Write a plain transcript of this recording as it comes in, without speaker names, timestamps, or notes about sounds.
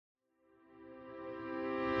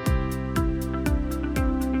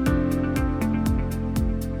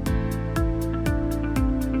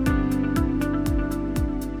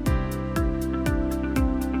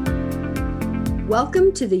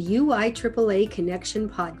Welcome to the UIAAA Connection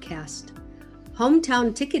podcast.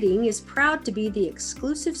 Hometown Ticketing is proud to be the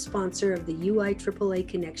exclusive sponsor of the UIAAA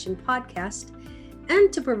Connection podcast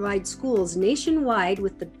and to provide schools nationwide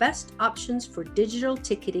with the best options for digital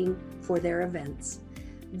ticketing for their events.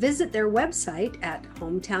 Visit their website at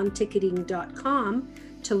hometownticketing.com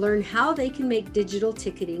to learn how they can make digital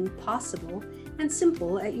ticketing possible and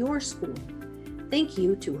simple at your school. Thank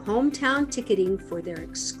you to Hometown Ticketing for their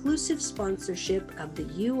exclusive sponsorship of the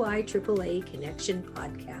UIAAA Connection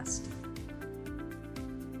podcast.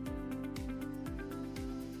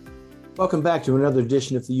 Welcome back to another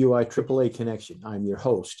edition of the UIAAA Connection. I'm your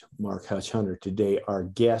host, Mark Hutch-Hunter. Today, our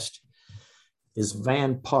guest is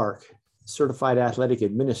Van Park, Certified Athletic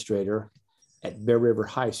Administrator at Bear River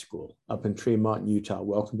High School up in Tremont, Utah.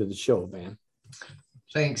 Welcome to the show, Van.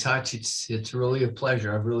 Thanks, Hutch. It's really a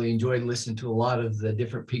pleasure. I've really enjoyed listening to a lot of the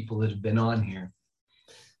different people that have been on here.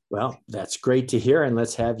 Well, that's great to hear. And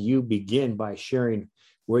let's have you begin by sharing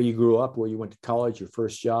where you grew up, where you went to college, your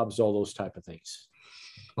first jobs, all those type of things.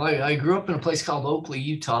 Well, I grew up in a place called Oakley,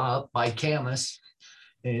 Utah, up by Camas.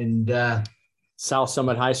 And South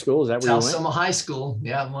Summit High School, is that where you went? South Summit High School,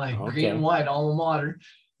 yeah, my green and white alma mater.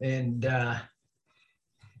 And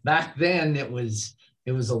back then it was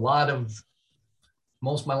a lot of,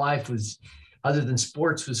 most of my life was, other than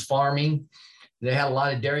sports, was farming. They had a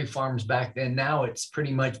lot of dairy farms back then. Now it's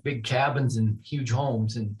pretty much big cabins and huge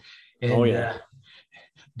homes.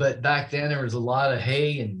 But back then there was a lot of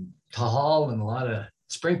hay and to haul and a lot of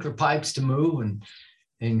sprinkler pipes to move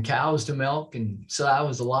and cows to milk. And so that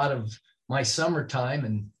was a lot of my summertime,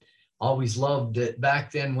 and always loved it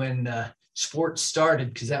back then when sports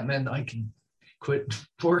started, because that meant I could quit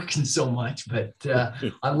working so much. But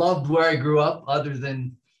I loved where I grew up. Other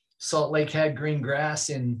than Salt Lake had green grass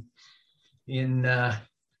in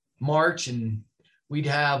March, and we'd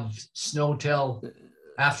have snow till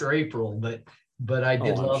after April, but I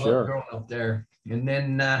did love it growing up there. And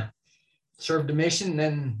then served a mission,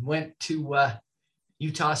 then went to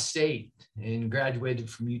Utah State and graduated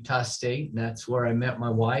from Utah State. And that's where I met my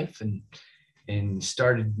wife and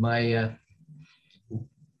started my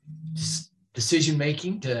decision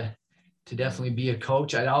making to definitely be a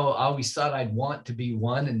coach. I always thought I'd want to be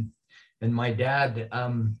one, and my dad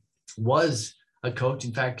was a coach.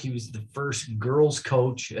 In fact, he was the first girls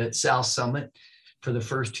coach at South Summit. For the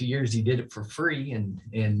first 2 years, he did it for free, and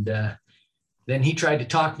then he tried to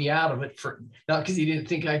talk me out of it, for not because he didn't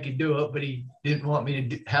think I could do it, but he didn't want me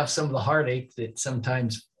to have some of the heartache that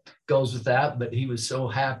sometimes goes with that. But he was so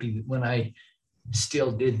happy that when I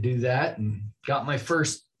still did do that, and got my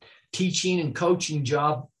first teaching and coaching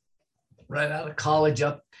job right out of college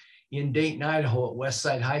up in Dayton, Idaho at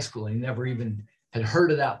Westside High School. I never even had heard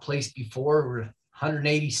of that place before. We're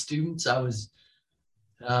 180 students. I was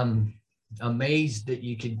amazed that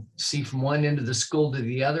you could see from one end of the school to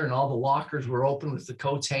the other, and all the lockers were open with the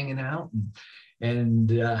coats hanging out, and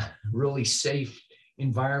really safe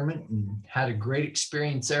environment, and had a great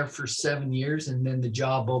experience there for 7 years. And then the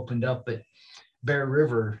job opened up at Bear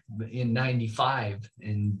River in 95,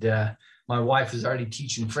 and my wife was already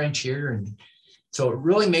teaching French here, and so it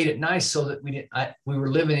really made it nice, so that we were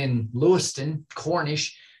living in Lewiston,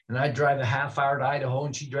 Cornish, and I'd drive a half hour to Idaho,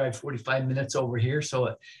 and she'd drive 45 minutes over here.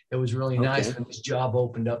 So it was really nice when this job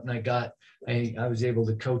opened up, and I was able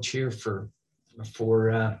to coach here for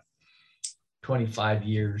 25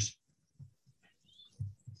 years.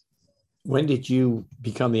 When did you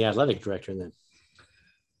become the athletic director then?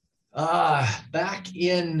 Back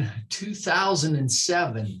in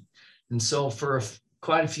 2007. And so for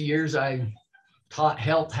quite a few years, I taught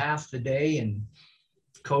health half the day and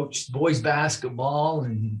coached boys basketball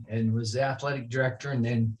and was the athletic director. And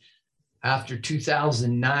then after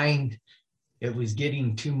 2009, it was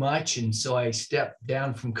getting too much. And so I stepped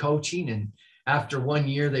down from coaching. And after 1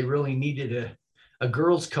 year, they really needed a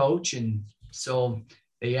girls coach. And so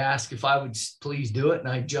they asked if I would please do it. And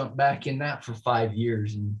I jumped back in that for 5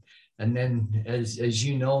 years. And then, as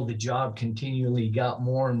you know, the job continually got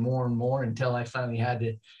more and more and more until I finally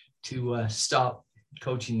had to stop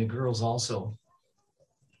coaching the girls also.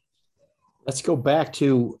 Let's go back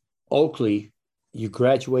to Oakley. You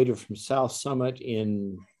graduated from South Summit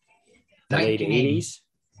in the late 80s?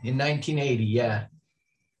 In 1980, yeah.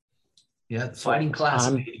 Yeah, the fighting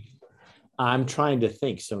class. I'm trying to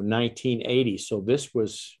think. So 1980. So this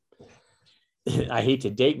was, I hate to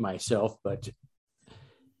date myself, but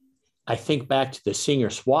I think back to the senior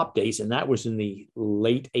swap days, and that was in the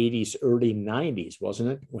late 80s, early 90s, wasn't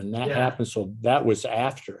it? When that happened. So that was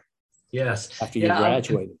after. Yes. After you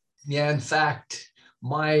graduated. In fact,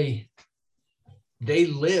 they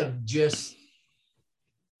lived just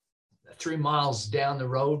 3 miles down the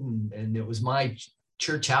road, and it was my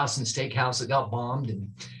church house and steakhouse that got bombed, and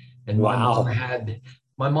Wow.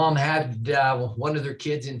 my mom had one of their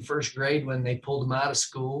kids in first grade when they pulled him out of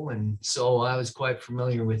school, and so I was quite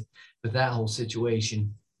familiar with that whole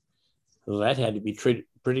situation. Well, that had to be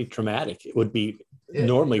pretty traumatic. It would be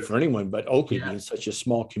normally for anyone, but Oakley being such a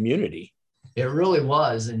small community. It really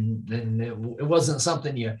was, and it wasn't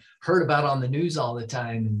something you heard about on the news all the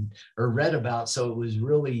time or read about. So it was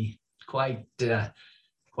really quite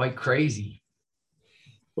crazy.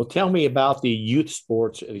 Well, tell me about the youth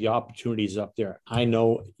sports, the opportunities up there. I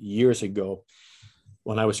know years ago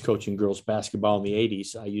when I was coaching girls basketball in the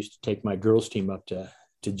 80s, I used to take my girls team up to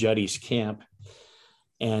Juddy's camp,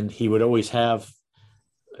 and he would always have,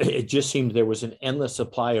 it just seemed there was an endless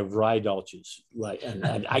supply of Rydalches. Like,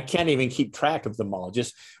 and I can't even keep track of them all.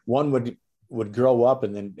 Just one would grow up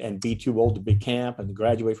and be too old to be camp and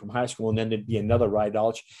graduate from high school. And then there'd be another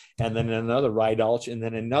Rydalch, and then another Rydalch, and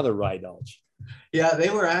then another Rydalch. Yeah,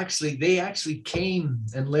 they actually came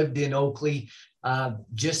and lived in Oakley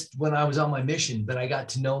just when I was on my mission, but I got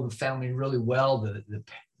to know the family really well.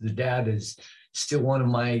 The dad is still one of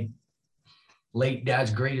my late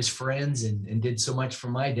dad's greatest friends, and did so much for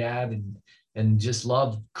my dad, and just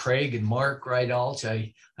loved Craig and Mark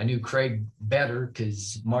Rydalch. I knew Craig better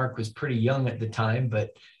because Mark was pretty young at the time,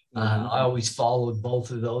 but I always followed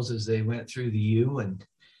both of those as they went through the U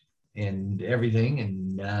and everything.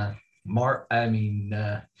 And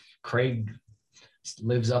Craig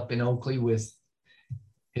lives up in Oakley with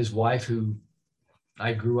his wife, who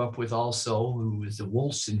I grew up with also, who was a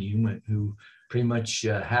Wolstenhume, who pretty much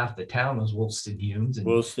half the town was Wolstenhumes.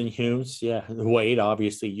 Wolstenhumes, yeah. Wade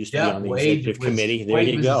obviously used to be on the executive committee. There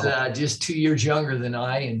Wade you go. Was just 2 years younger than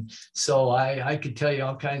I, and so I could tell you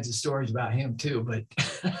all kinds of stories about him too. But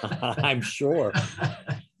I'm sure.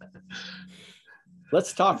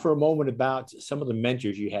 Let's talk for a moment about some of the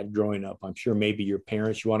mentors you had growing up. I'm sure maybe your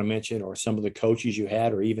parents you want to mention, or some of the coaches you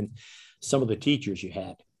had, or even some of the teachers you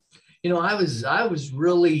had. I was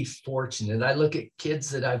really fortunate. I look at kids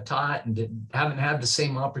that I've taught and haven't had the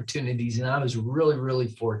same opportunities, and I was really, really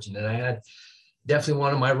fortunate. I had definitely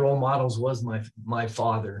one of my role models was my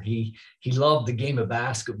father. He loved the game of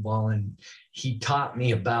basketball, and he taught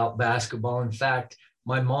me about basketball. In fact,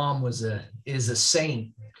 my mom is a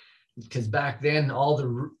saint, because back then all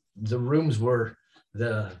the rooms were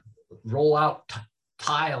the rollout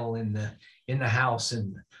tile in the house,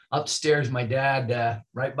 and upstairs my dad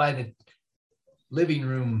right by the living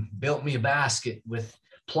room built me a basket with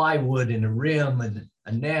plywood and a rim and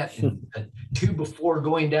a net and a two before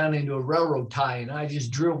going down into a railroad tie, and I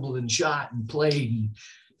just dribbled and shot and played,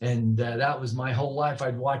 and that was my whole life.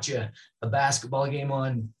 I'd watch a basketball game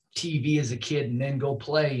on TV as a kid and then go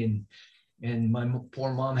play, and my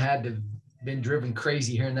poor mom had to have been driven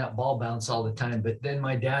crazy hearing that ball bounce all the time. But then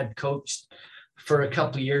my dad coached for a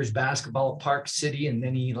couple of years basketball at Park City, and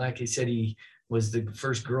then he, like I said, he was the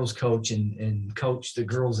first girls coach and coached the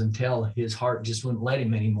girls until his heart just wouldn't let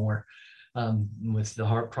him anymore with the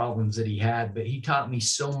heart problems that he had. But he taught me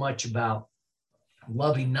so much about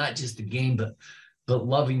loving not just the game, but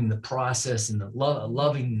loving the process and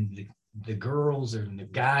loving the girls and the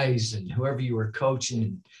guys and whoever you were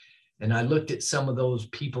coaching. And I looked at some of those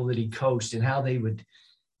people that he coached and how they would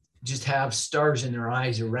just have stars in their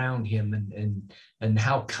eyes around him, and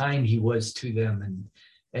how kind he was to them.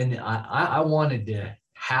 And I wanted to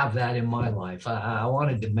have that in my life. I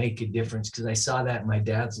wanted to make a difference because I saw that in my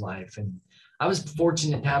dad's life. And I was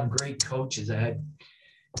fortunate to have great coaches. I had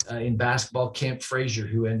in basketball, Kemp Frazier,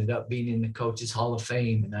 who ended up being in the Coaches Hall of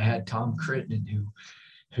Fame. And I had Tom Crittenden,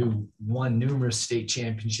 who won numerous state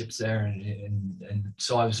championships there. And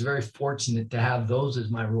so I was very fortunate to have those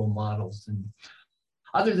as my role models. And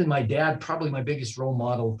other than my dad, probably my biggest role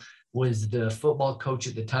model was the football coach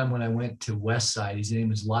at the time when I went to Westside. His name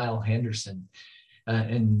was Lyle Henderson.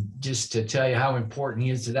 And just to tell you how important he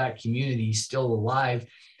is to that community, he's still alive,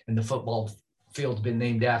 and the football field's been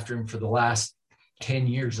named after him for the last 10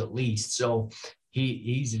 years at least. So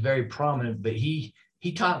he's very prominent, but he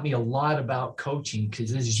taught me a lot about coaching,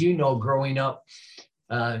 because as you know, growing up,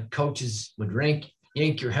 coaches would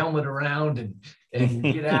yank your helmet around and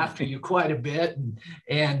get after you quite a bit.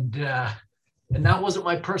 And that wasn't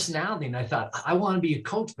my personality. And I thought, I want to be a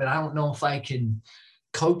coach, but I don't know if I can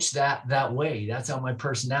coach that way. That's not my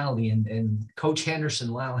personality. And Coach Henderson,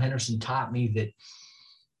 Lyle Henderson, taught me that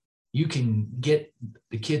you can get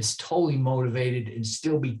the kids totally motivated and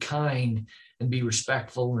still be kind and be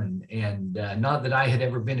respectful. And not that I had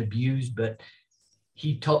ever been abused, but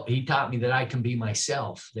he taught me that I can be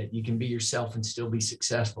myself, that you can be yourself and still be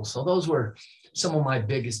successful. So those were some of my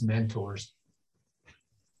biggest mentors.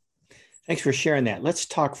 Thanks for sharing that. Let's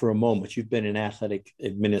talk for a moment. You've been an athletic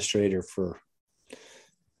administrator for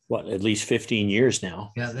what, at least 15 years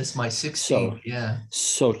now. Yeah, this is my 16th. So, yeah.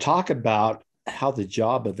 So talk about how the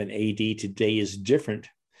job of an AD today is different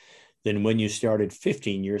than when you started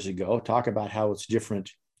 15 years ago. Talk about how it's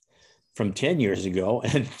different from 10 years ago,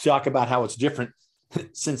 and talk about how it's different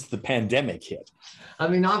since the pandemic hit. I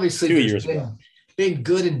mean, obviously, 2 years ago. Been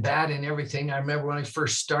good and bad and everything. I remember when I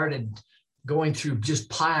first started going through just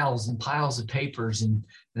piles and piles of papers, and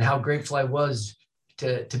how grateful I was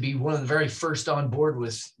to be one of the very first on board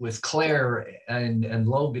with Claire and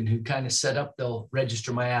Logan, who kind of set up the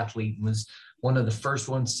Register My Athlete, and was one of the first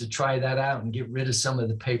ones to try that out and get rid of some of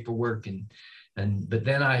the paperwork. But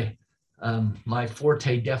then my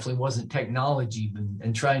forte definitely wasn't technology,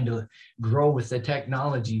 and trying to grow with the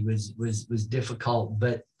technology was difficult.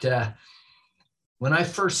 But when I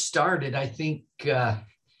first started, I think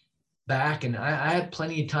back, and I had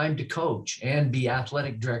plenty of time to coach and be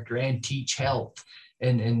athletic director and teach health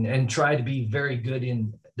and try to be very good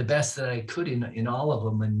in the best that I could in all of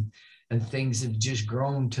them. And things have just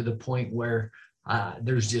grown to the point where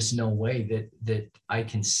there's just no way that I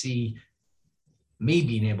can see me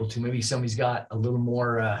being able to. Maybe somebody's got a little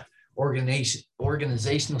more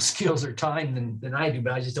organizational skills or time than I do,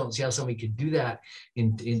 but I just don't see how somebody could do that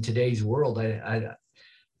in today's world.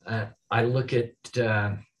 I look at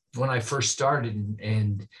when I first started,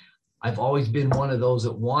 and I've always been one of those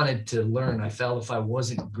that wanted to learn. I felt if I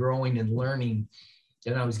wasn't growing and learning,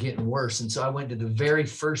 then I was getting worse. And so I went to the very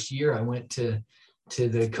first year, I went to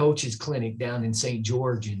the coaches clinic down in St.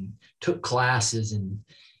 George and took classes and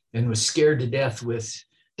was scared to death with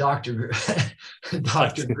Dr.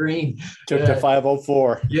 Green. Took the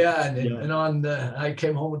 504. Yeah. And I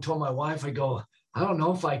came home and told my wife, I go, I don't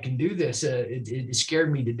know if I can do this. It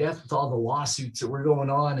scared me to death with all the lawsuits that were going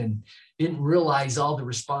on, and didn't realize all the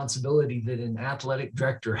responsibility that an athletic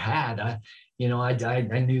director had. I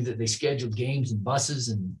knew that they scheduled games and buses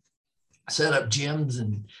and set up gyms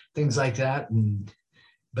and things like that.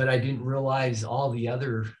 But I didn't realize all the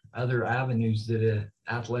other avenues that an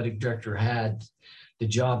athletic director had, the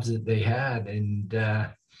jobs that they had. And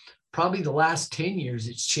probably the last 10 years,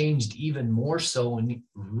 it's changed even more so. And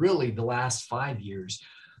really the last 5 years,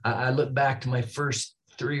 I look back to my first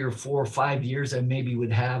 3 or 4 or 5 years, I maybe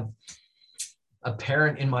would have a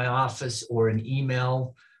parent in my office or an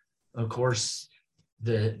email. Of course,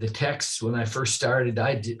 the texts when I first started,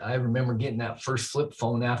 I remember getting that first flip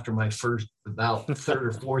phone after my first about third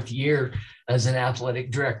or fourth year as an athletic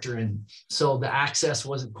director. And so the access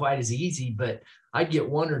wasn't quite as easy, but I'd get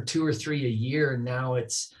 1 or 2 or 3 a year. And now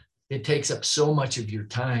it takes up so much of your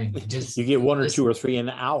time. You get 1 or 2 or 3 an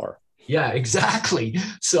hour. Yeah, exactly.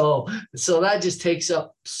 So that just takes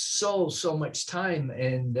up so much time.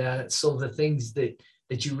 And so the things that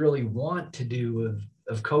you really want to do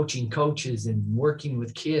of coaching coaches and working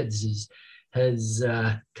with kids has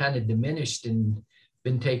kind of diminished and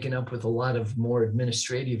been taken up with a lot of more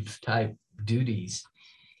administrative type duties.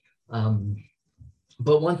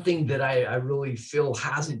 But one thing that I really feel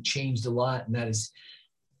hasn't changed a lot, and that is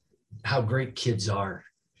how great kids are.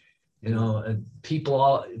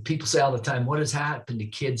 People say all the time, what has happened to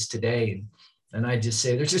kids today? And I just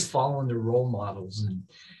say they're just following their role models.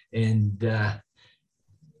 And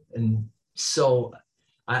so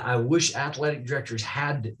I wish athletic directors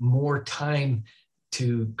had more time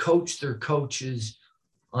to coach their coaches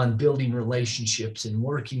on building relationships and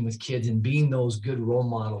working with kids and being those good role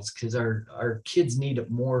models, because our kids need it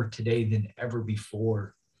more today than ever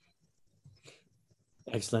before.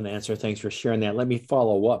 Excellent answer. Thanks for sharing that. Let me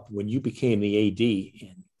follow up. When you became the AD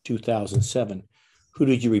in 2007, who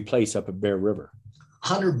did you replace up at Bear River?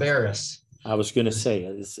 Hunter Barris. I was going to say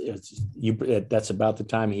that's about the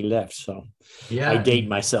time he left. So yeah, I date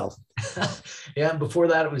myself. Yeah. And before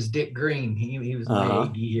that, it was Dick Green. He was my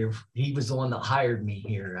AD here. He was the one that hired me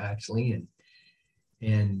here, actually.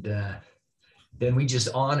 And then we just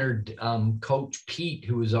honored Coach Pete,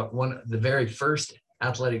 who was one of the very first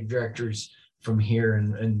athletic directors from here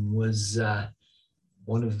and was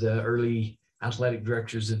one of the early athletic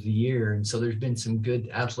directors of the year. And so there's been some good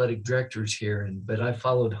athletic directors here, but I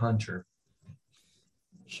followed Hunter.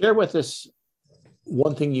 Share with us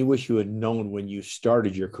one thing you wish you had known when you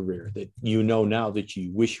started your career that you know now that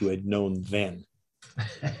you wish you had known then.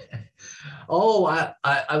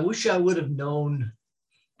 I wish I would have known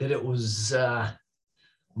that it was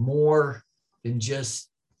more than just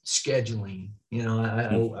scheduling.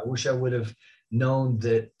 I wish I would have known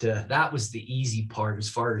that that was the easy part, as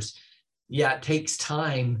far as, yeah, it takes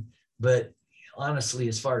time, but honestly,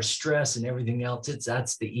 as far as stress and everything else,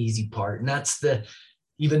 that's the easy part. And that's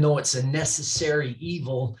even though it's a necessary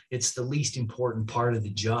evil, it's the least important part of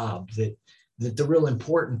the job. That the real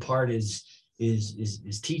important part is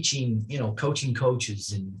teaching, coaching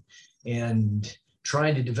coaches and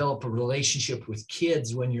trying to develop a relationship with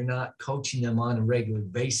kids when you're not coaching them on a regular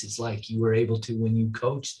basis like you were able to when you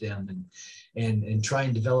coached them, and try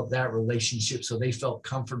and develop that relationship so they felt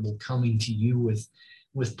comfortable coming to you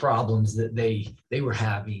with problems that they were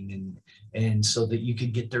having, and so that you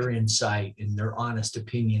could get their insight and their honest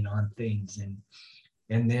opinion on things.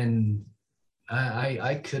 And then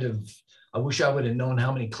I wish I would have known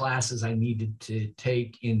how many classes I needed to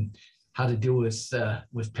take in how to deal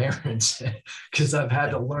with parents, because I've had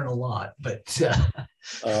to learn a lot. But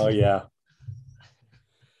oh yeah.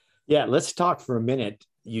 Let's talk for a minute.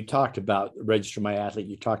 You talked about Register My Athlete.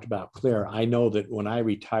 You talked about Claire. I know that when I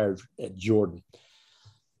retired at Jordan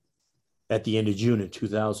at the end of June of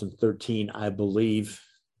 2013, I believe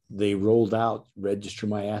they rolled out Register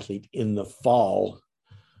My Athlete in the fall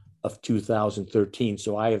of 2013.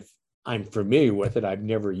 So I'm familiar with it. I've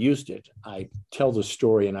never used it. I tell the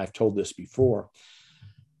story, and I've told this before,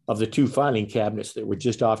 of the two filing cabinets that were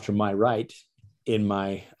just off to my right in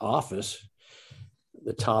my office.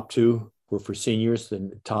 The top two were for seniors,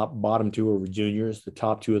 the bottom two were for juniors, the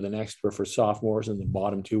top two of the next were for sophomores, and the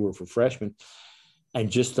bottom two were for freshmen. And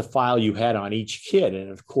just the file you had on each kid. And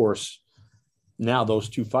of course, now those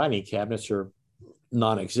two filing cabinets are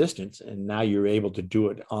non-existent, and now you're able to do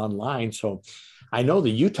it online. So I know the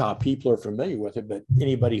Utah people are familiar with it, but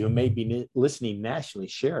anybody who may be listening nationally,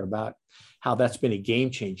 share about how that's been a game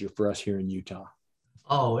changer for us here in Utah.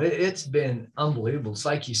 Oh, it's been unbelievable. It's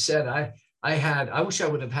like you said, I wish I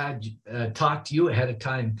would have had talked to you ahead of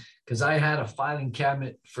time, because I had a filing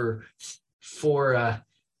cabinet for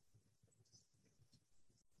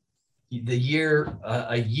the year,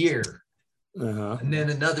 a year. Uh-huh. And then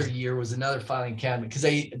another year was another filing cabinet, because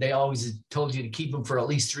they always told you to keep them for at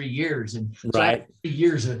least 3 years. And so right. I had 3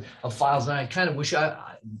 years of files. And I kind of wish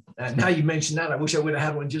now you mentioned that, I wish I would have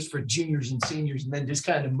had one just for juniors and seniors, and then just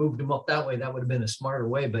kind of moved them up that way. That would have been a smarter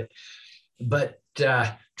way. But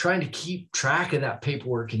trying to keep track of that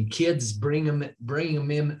paperwork, and kids bring them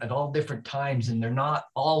in at all different times, and they're not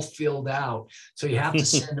all filled out, so you have to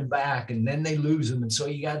send them back, and then they lose them, and so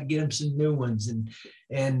you got to get them some new ones, and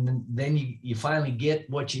then you finally get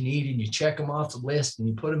what you need, and you check them off the list, and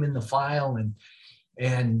you put them in the file,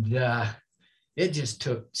 and it just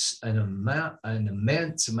took an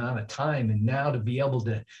immense amount of time. And now to be able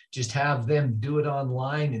to just have them do it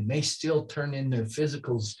online, and they still turn in their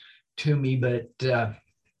physicals to me, but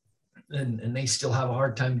and they still have a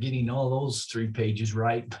hard time getting all those 3 pages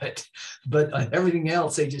right, but everything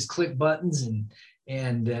else, they just click buttons,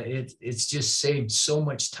 and it's just saved so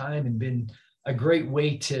much time, and been a great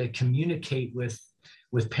way to communicate with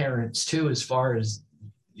parents too, as far as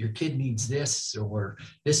your kid needs this, or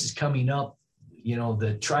this is coming up,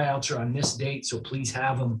 the tryouts are on this date, so please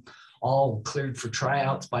have them all cleared for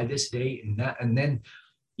tryouts by this date, and then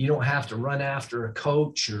you don't have to run after a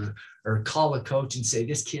coach or call a coach and say,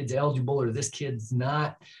 this kid's eligible or this kid's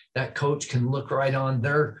not. That coach can look right on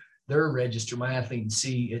their Register My Athlete and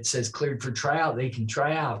see it says cleared for tryout. They can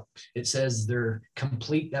try out. It says they're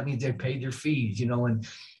complete. That means they paid their fees, and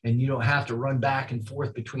you don't have to run back and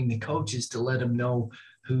forth between the coaches to let them know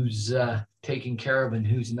who's taken care of and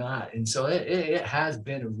who's not. And so it has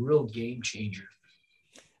been a real game changer.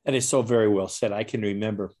 And it's so very well said. I can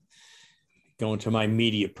remember going to my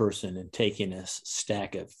media person and taking a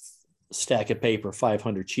stack of paper,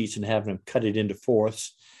 500 sheets, and having them cut it into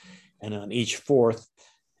fourths. And on each fourth,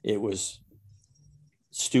 it was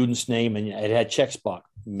student's name, and it had check spot,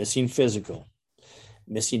 missing physical,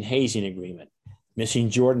 missing hazing agreement,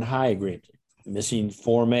 missing Jordan High agreement, missing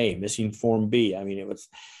Form A, missing Form B. I mean, it was,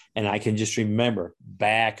 and I can just remember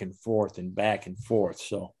back and forth and back and forth.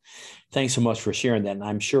 So thanks so much for sharing that. And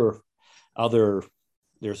I'm sure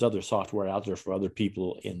there's other software out there for other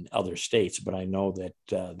people in other states, but I know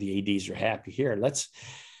that the ADs are happy here. Let's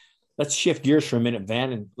shift gears for a minute,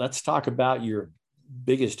 Van, and let's talk about your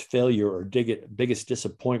biggest failure or biggest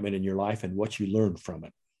disappointment in your life and what you learned from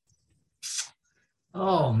it.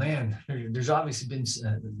 Oh man, there's obviously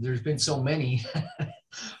been so many.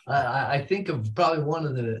 I think of probably one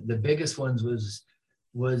of the biggest ones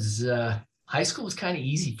was high school was kind of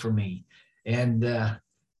easy for me, and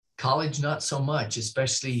college not so much.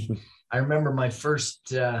 Especially, I remember my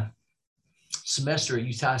first semester at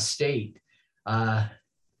Utah State,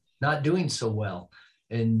 not doing so well,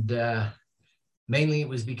 and mainly it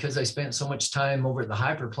was because I spent so much time over at the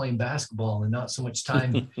Hyper playing basketball and not so much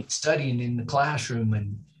time studying in the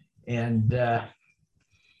classroom. And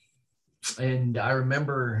I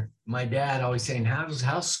remember my dad always saying,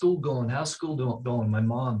 how's school going? How's school going? My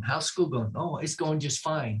mom, how's school going? Oh, it's going just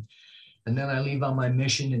fine. And then I leave on my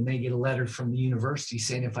mission and they get a letter from the university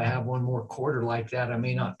saying if I have one more quarter like that, I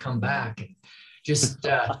may not come back. And just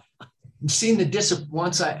seeing the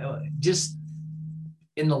once I just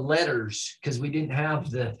in the letters, because we didn't have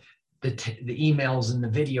the emails and the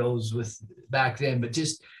videos with back then, but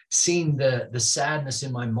just seeing the sadness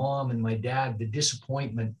in my mom and my dad, the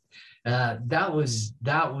disappointment, that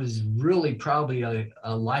was really probably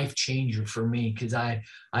a life changer for me, because I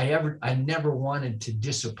never wanted to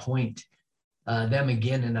disappoint them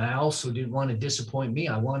again, and I also didn't want to disappoint me.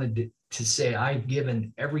 I wanted to say I've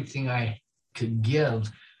given everything I could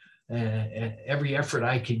give, every effort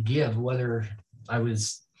I could give, whether I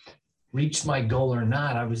was reached my goal or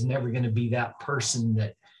not. I was never going to be that person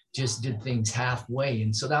that just did things halfway.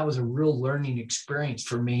 And so that was a real learning experience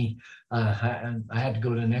for me. I had to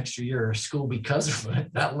go to an extra year of school because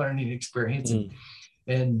of that learning experience.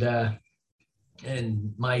 And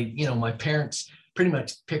my parents pretty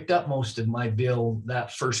much picked up most of my bill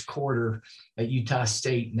that first quarter at Utah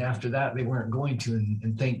State. And after that, they weren't going to,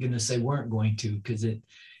 and thank goodness they weren't going to, because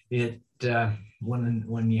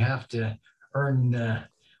when you have to earn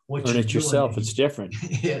what you're doing yourself, it's different.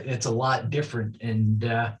 It's a lot different. And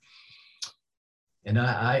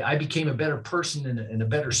I became a better person and a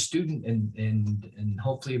better student and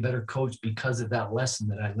hopefully a better coach because of that lesson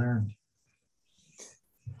that I learned.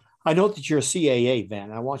 I know that you're a CAA,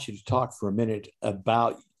 Van. I want you to talk for a minute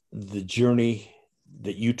about the journey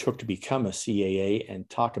that you took to become a CAA and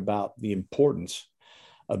talk about the importance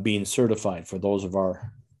of being certified for those of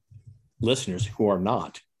our listeners who are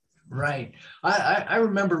not. Right. I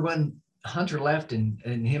remember when Hunter left and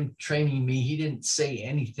him training me, he didn't say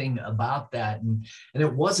anything about that. And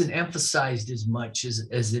it wasn't emphasized as much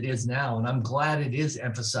as it is now. And I'm glad it is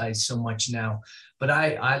emphasized so much now. But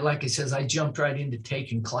I like I says, I jumped right into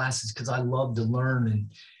taking classes because I love to learn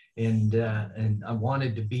and I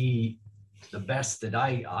wanted to be the best that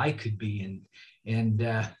I could be. And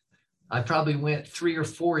I probably went 3 or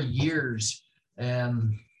 4 years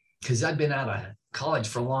because I'd been out of college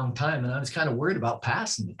for a long time, and I was kind of worried about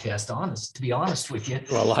passing the test, to be honest with you.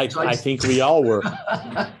 Well, I think we all were.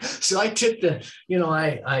 So I took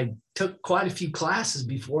I took quite a few classes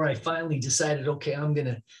before I finally decided, okay, I'm going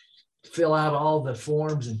to fill out all the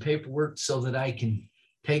forms and paperwork so that I can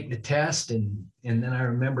take the test. And then I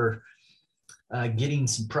remember getting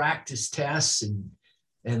some practice tests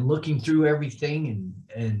and looking through everything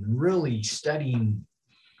and really studying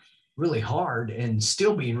really hard and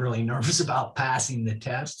still being really nervous about passing the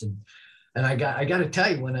test. And I got to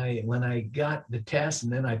tell you, when I got the test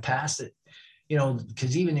and then I passed it,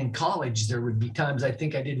 because even in college, there would be times I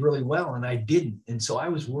think I did really well and I didn't. And so I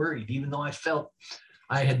was worried, even though I felt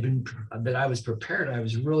that I was prepared, I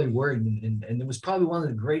was really worried. And it was probably one of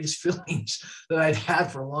the greatest feelings that I'd had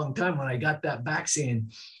for a long time when I got that back saying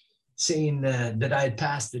that I had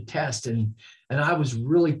passed the test. And I was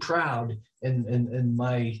really proud. And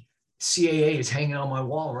my CAA is hanging on my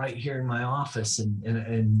wall right here in my office,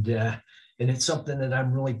 and it's something that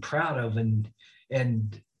I'm really proud of,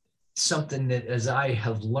 and something that, as I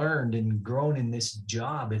have learned and grown in this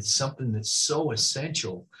job, it's something that's so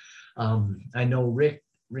essential. I know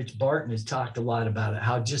Rich Barton has talked a lot about it,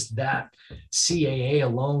 how just that CAA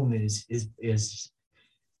alone is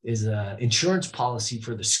a insurance policy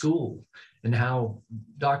for the school, and how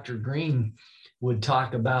Dr. Green would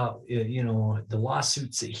talk about, the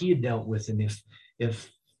lawsuits that he had dealt with. And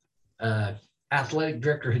if athletic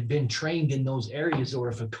director had been trained in those areas, or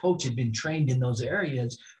if a coach had been trained in those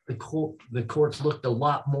areas, the courts looked a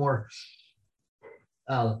lot more,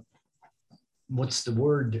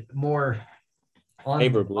 more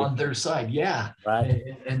on their side. Yeah.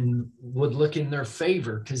 Right. And would look in their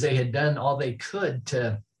favor because they had done all they could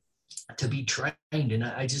to be trained. And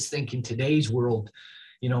I just think in today's world,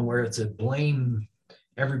 where it's a blame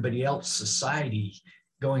everybody else society,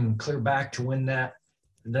 going clear back to when that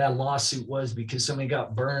lawsuit was because somebody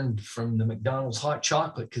got burned from the McDonald's hot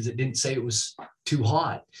chocolate because it didn't say it was too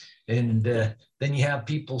hot. And then you have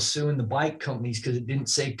people suing the bike companies because it didn't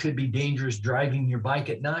say it could be dangerous driving your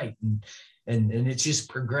bike at night. And it's just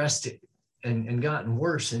progressed and gotten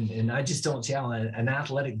worse. And I just don't see how an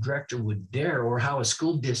athletic director would dare, or how a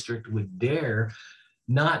school district would dare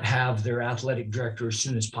not have their athletic director as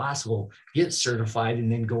soon as possible get certified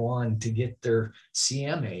and then go on to get their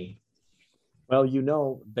CMA.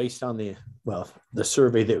 Well, based on the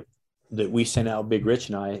survey that we sent out, Big Rich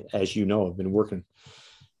and I, as you know, have been working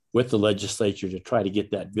with the legislature to try to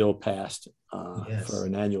get that bill passed Yes. for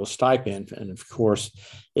an annual stipend. And of course,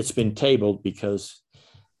 it's been tabled because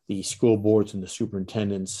the school boards and the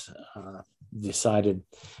superintendents decided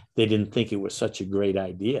they didn't think it was such a great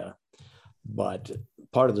idea. But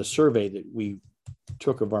part of the survey that we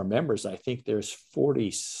took of our members, I think there's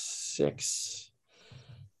 46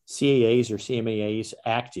 CAAs or CMAAs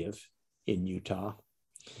active in Utah,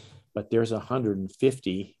 but there's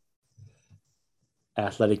 150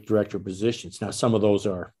 athletic director positions. Now, some of those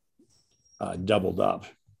are doubled up.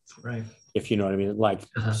 Right. If you know what I mean, like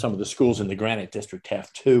some of the schools in the Granite District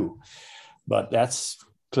have two, but that's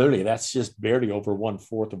just barely over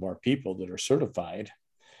 1/4 of our people that are certified.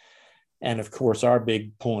 And of course, our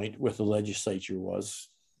big point with the legislature was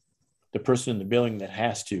the person in the building that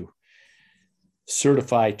has to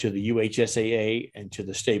certify to the UHSAA and to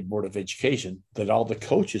the State Board of Education that all the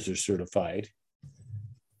coaches are certified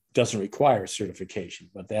doesn't require certification.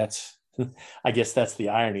 But I guess that's the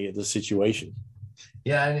irony of the situation.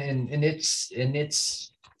 Yeah, and it's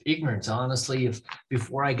ignorance, honestly. If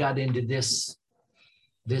before I got into this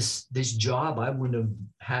job, I wouldn't have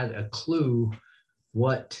had a clue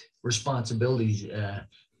what responsibilities an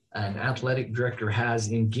athletic director has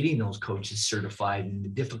in getting those coaches certified, and the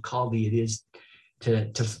difficulty it is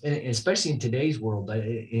to especially in today's world.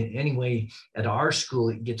 Anyway, at our school,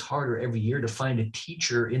 it gets harder every year to find a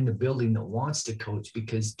teacher in the building that wants to coach,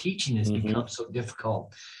 because teaching has become so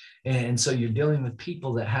difficult. And so you're dealing with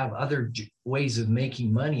people that have other ways of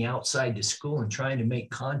making money outside the school and trying to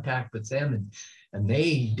make contact with them. And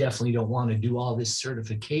they definitely don't want to do all this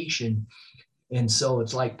certification. And so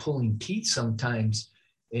it's like pulling teeth sometimes.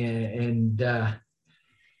 But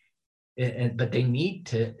they need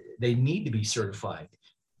to be certified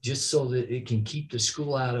just so that it can keep the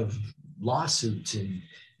school out of lawsuits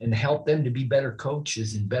and help them to be better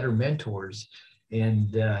coaches and better mentors.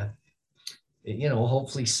 And,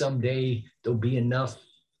 hopefully someday there'll be enough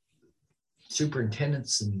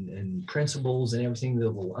superintendents and principals and everything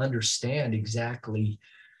that will understand exactly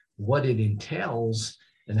what it entails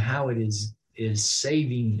and how it is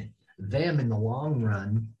saving them in the long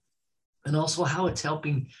run, and also how it's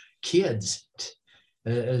helping kids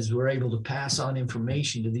as we're able to pass on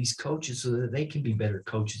information to these coaches so that they can be better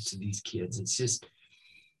coaches to these kids. It's just,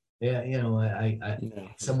 in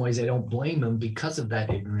some ways I don't blame them because of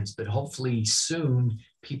that ignorance, but hopefully soon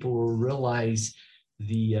people will realize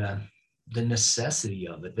the necessity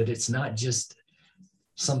of it, that it's not just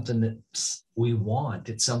something that we want,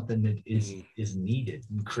 it's something that is needed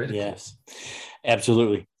and critical. Yes,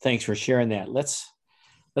 absolutely. Thanks for sharing that. Let's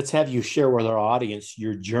have you share with our audience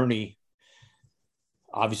your journey.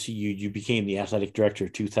 Obviously, you became the athletic director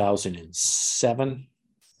in 2007.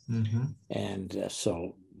 And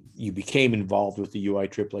so you became involved with the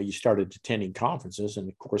UIAAA. You started attending conferences, and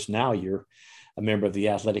of course now you're a member of the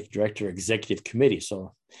athletic director executive committee.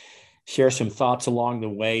 So share some thoughts along the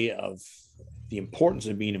way of the importance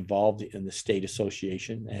of being involved in the state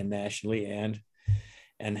association and nationally, and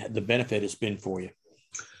the benefit it's been for you.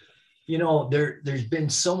 There's been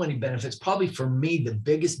so many benefits. Probably for me, the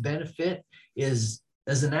biggest benefit is,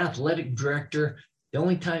 as an athletic director, the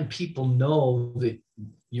only time people know that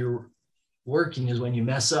you're working is when you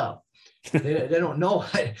mess up. They don't know,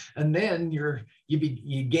 and then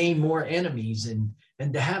you gain more enemies, and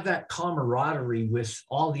to have that camaraderie with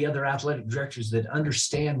all the other athletic directors that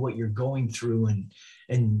understand what you're going through,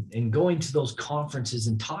 and going to those conferences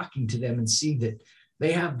and talking to them and see that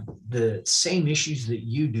they have the same issues that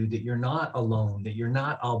you do, that you're not alone, that you're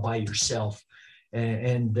not all by yourself,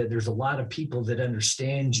 and that there's a lot of people that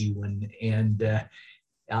understand you, and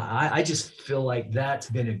I just feel like that's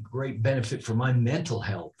been a great benefit for my mental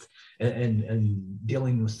health, and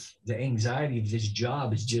dealing with the anxiety of this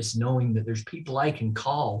job, is just knowing that there's people I can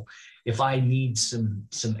call if I need some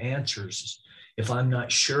answers, if I'm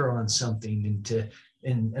not sure on something,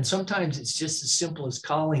 and sometimes it's just as simple as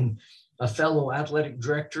calling a fellow athletic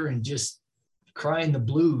director and just crying the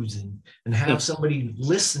blues, and have somebody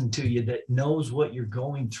listen to you that knows what you're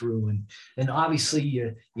going through. And obviously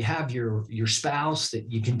you have your spouse that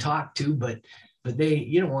you can talk to, but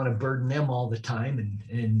you don't want to burden them all the time.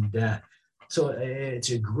 So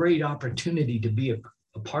it's a great opportunity to be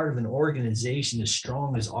a part of an organization as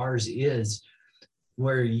strong as ours is,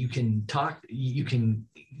 where you can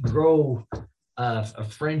grow a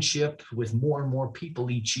friendship with more and more people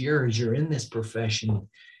each year as you're in this profession.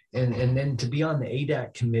 And then to be on the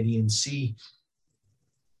ADAC committee and see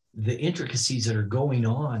the intricacies that are going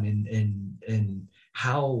on, and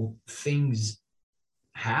how things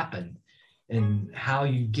happen and how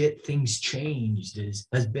you get things changed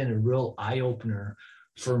has been a real eye-opener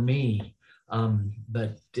for me.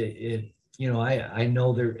 But I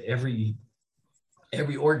know every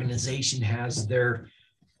organization has their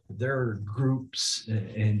there are groups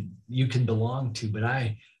and you can belong to, but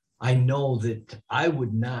I know that I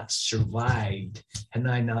would not survived had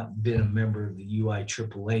I not been a member of the UI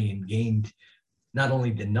AAA and gained not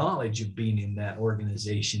only the knowledge of being in that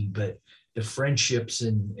organization, but the friendships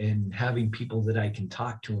and having people that I can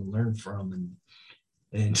talk to and learn from.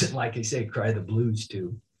 And like I say, cry the blues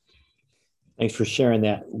too. Thanks for sharing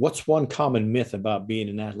that. What's one common myth about being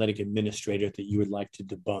an athletic administrator that you would like to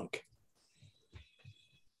debunk?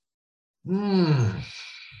 And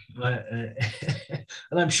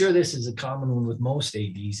I'm sure this is a common one with most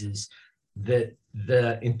ADs, is that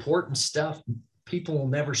the important stuff people will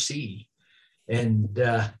never see. And,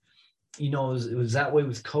 it was that way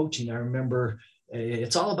with coaching. I remember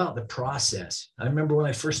it's all about the process. I remember when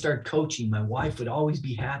I first started coaching, my wife would always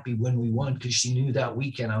be happy when we won because she knew that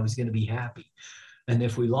weekend I was going to be happy. And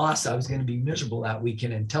if we lost, I was going to be miserable that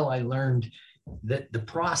weekend, until I learned that the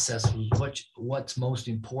process was what's most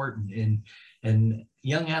important. And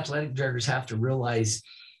young athletic directors have to realize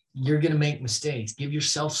you're going to make mistakes. Give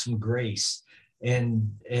yourself some grace.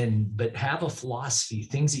 But have a philosophy,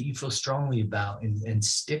 things that you feel strongly about, and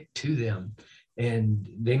stick to them. And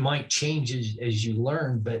they might change as you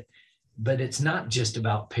learn, but it's not just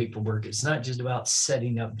about paperwork. It's not just about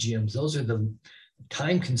setting up gyms. Those are the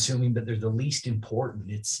time consuming, but they're the least important.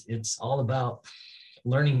 It's all about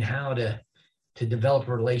learning how to develop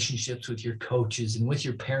relationships with your coaches and with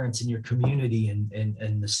your parents and your community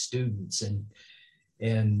and the students.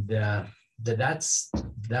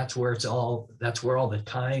 That's where all the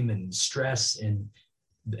time and stress and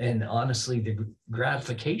honestly the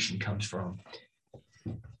gratification comes from.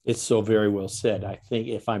 It's so very well said. I think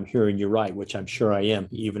if I'm hearing you right, which I'm sure I am,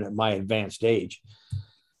 even at my advanced age,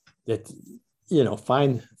 that,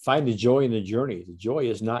 find the joy in the journey. The joy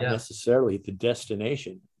is not necessarily the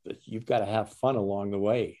destination, but you've got to have fun along the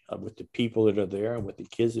way with the people that are there and with the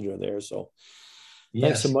kids that are there. So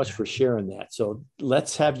thanks so much for sharing that. So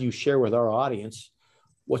let's have you share with our audience,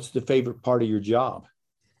 what's the favorite part of your job?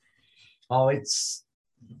 Oh, I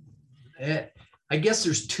guess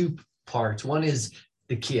there's two parts. One is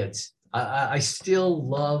the kids. I still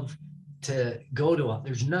love to go to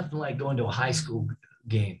there's nothing like going to a high school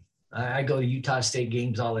game. I go to Utah State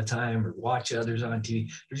games all the time or watch others on TV.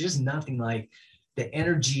 There's just nothing like the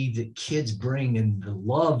energy that kids bring and the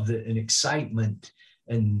love and excitement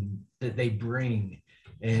and that they bring,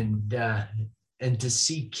 and to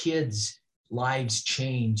see kids' lives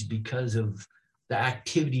change because of the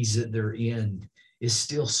activities that they're in is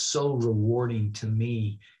still so rewarding to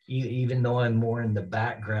me, even though I'm more in the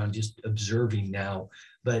background just observing now.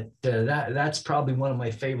 But that's probably one of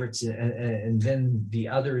my favorites. And then the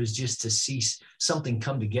other is just to see something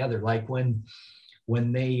come together, like when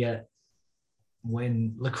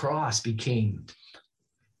lacrosse became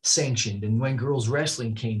sanctioned and when girls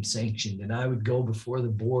wrestling came sanctioned, and I would go before the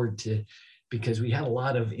board because we had a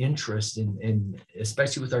lot of interest in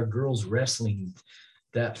especially with our girls wrestling,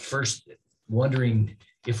 that first wondering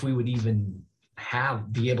if we would even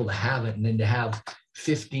be able to have it, and then to have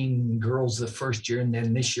 15 girls the first year, and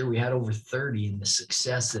then this year we had over 30, and the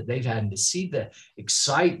success that they've had, and to see the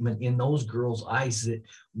excitement in those girls' eyes that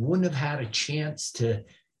wouldn't have had a chance to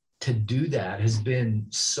do that has been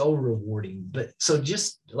so rewarding. But so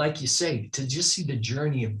just like you say, to just see the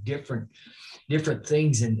journey of different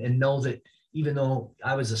things and know that even though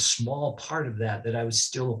I was a small part of that I was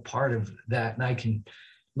still a part of that. And I can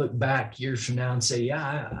look back years from now and say,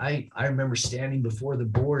 yeah, I remember standing before the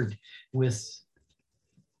board with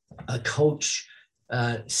a coach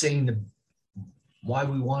saying why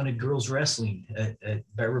we wanted girls wrestling at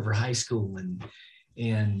Bear River High School, and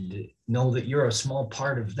know that you're a small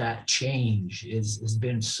part of that change has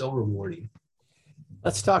been so rewarding.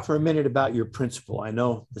 Let's talk for a minute about your principal. I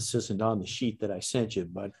know this isn't on the sheet that I sent you,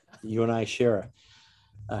 but you and I share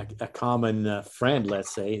a common friend,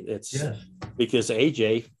 let's say. It's because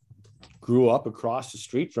AJ grew up across the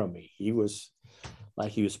street from me. He was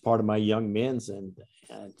part of my young men's, and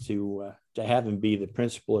to have him be the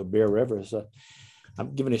principal at Bear River. So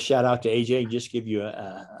I'm giving a shout out to AJ, just give you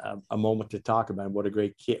a moment to talk about what a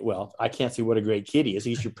great kid. Well, I can't say what a great kid he is.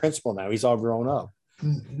 He's your principal now. He's all grown up.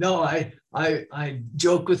 No, I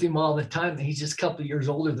joke with him all the time that he's just a couple of years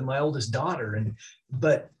older than my oldest daughter,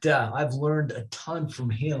 but I've learned a ton from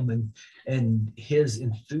him and his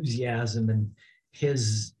enthusiasm and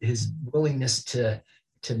his willingness to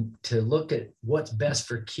look at what's best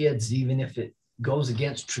for kids, even if it goes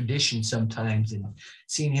against tradition sometimes, and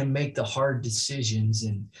seeing him make the hard decisions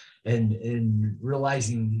and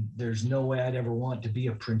realizing there's no way I'd ever want to be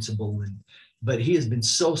a principal, but he has been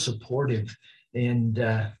so supportive. And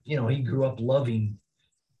he grew up loving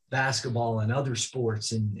basketball and other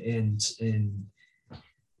sports, and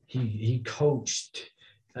he coached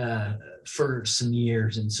for some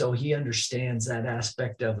years, and so he understands that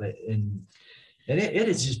aspect of it. And it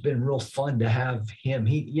has just been real fun to have him.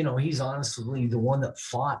 He's honestly the one that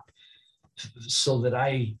fought so that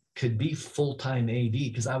I could be full-time AD,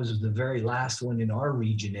 because I was the very last one in our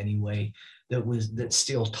region anyway that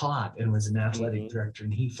still taught and was an athletic director.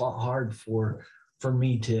 And he fought hard for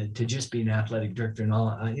me to just be an athletic director. And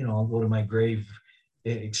I'll go to my grave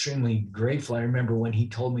extremely grateful. I remember when he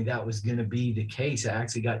told me that was going to be the case, I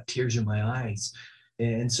actually got tears in my eyes.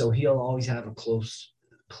 And so he'll always have a close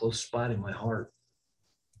spot in my heart.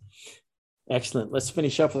 Excellent. Let's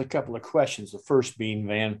finish up with a couple of questions. The first being,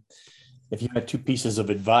 Van, if you had 2 pieces of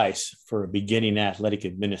advice for a beginning athletic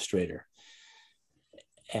administrator,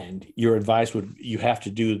 and your advice would, you have to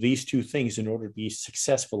do these 2 things in order to be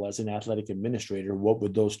successful as an athletic administrator, what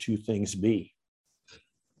would those 2 things be?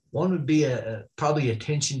 One would be probably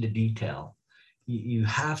attention to detail. You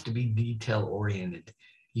have to be detail oriented.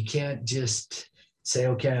 You can't just say,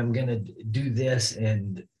 okay, I'm going to do this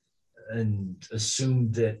and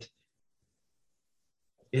assume that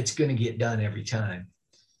it's going to get done every time.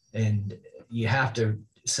 And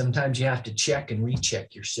sometimes you have to check and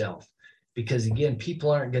recheck yourself, because again,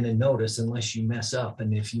 people aren't going to notice unless you mess up.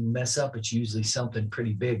 And if you mess up, it's usually something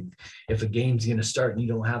pretty big. If a game's going to start and you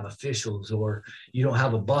don't have officials, or you don't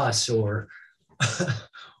have a bus, or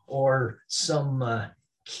some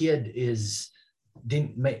kid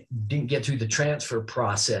didn't get through the transfer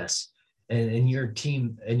process, and your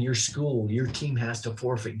team and your team has to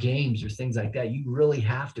forfeit games or things like that, you really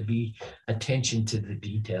have to be attention to the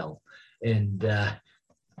detail. And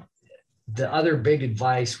the other big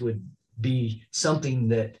advice would be something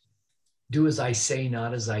that do as I say,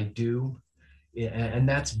 not as I do. And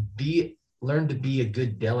that's learn to be a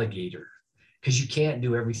good delegator, because you can't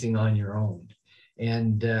do everything on your own.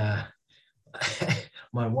 And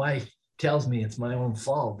my wife tells me it's my own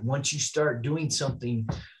fault. Once you start doing something,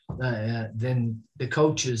 then the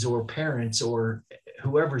coaches or parents or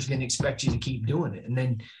whoever's going to expect you to keep doing it. And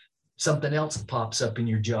then something else pops up in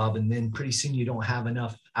your job, and then pretty soon you don't have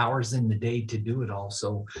enough hours in the day to do it all.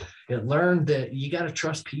 So learn that you got to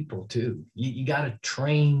trust people too. You got to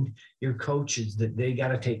train your coaches that they got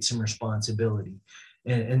to take some responsibility,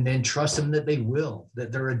 and then trust them that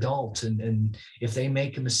that they're adults. And if they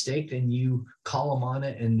make a mistake, then you call them on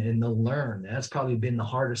it, and they'll learn. That's probably been the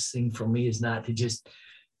hardest thing for me, is not to just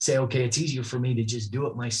say, okay, it's easier for me to just do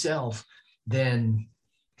it myself than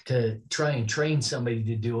to try and train somebody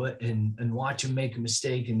to do it and watch them make a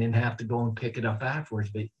mistake and then have to go and pick it up afterwards.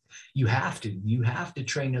 But you have to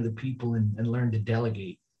train other people and learn to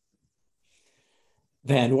delegate.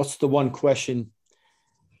 Van, what's the one question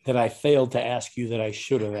that I failed to ask you that I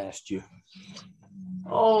should have asked you?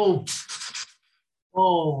 Oh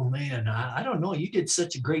man, I don't know. You did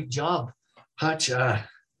such a great job, Hutch.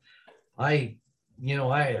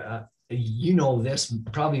 This,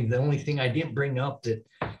 probably the only thing I didn't bring up that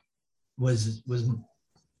was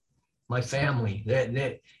my family.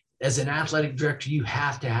 That as an athletic director, you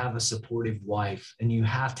have to have a supportive wife, and you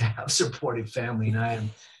have to have a supportive family. And I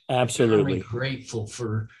am absolutely grateful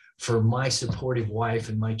for my supportive wife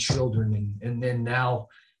and my children, and then now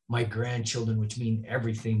my grandchildren, which mean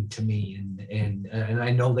everything to me. And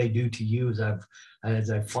I know they do to you,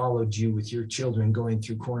 as I've followed you with your children going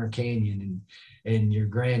through Corner Canyon and your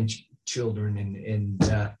grandchildren.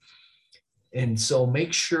 And so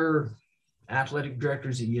make sure, athletic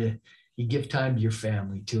directors, that you give time to your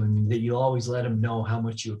family too, and that you always let them know how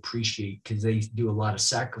much you appreciate, because they do a lot of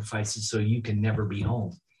sacrifices so you can never be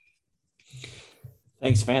home.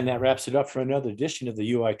 Thanks, Van. That wraps it up for another edition of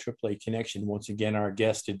the UI-AAA Connection. Once again, our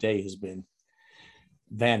guest today has been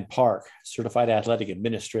Van Park, Certified Athletic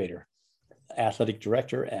Administrator, Athletic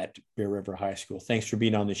Director at Bear River High School. Thanks for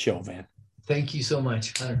being on the show, Van. Thank you so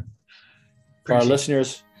much, Hunter. For our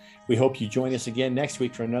listeners, we hope you join us again next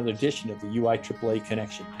week for another edition of the UI-AAA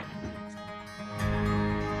Connection.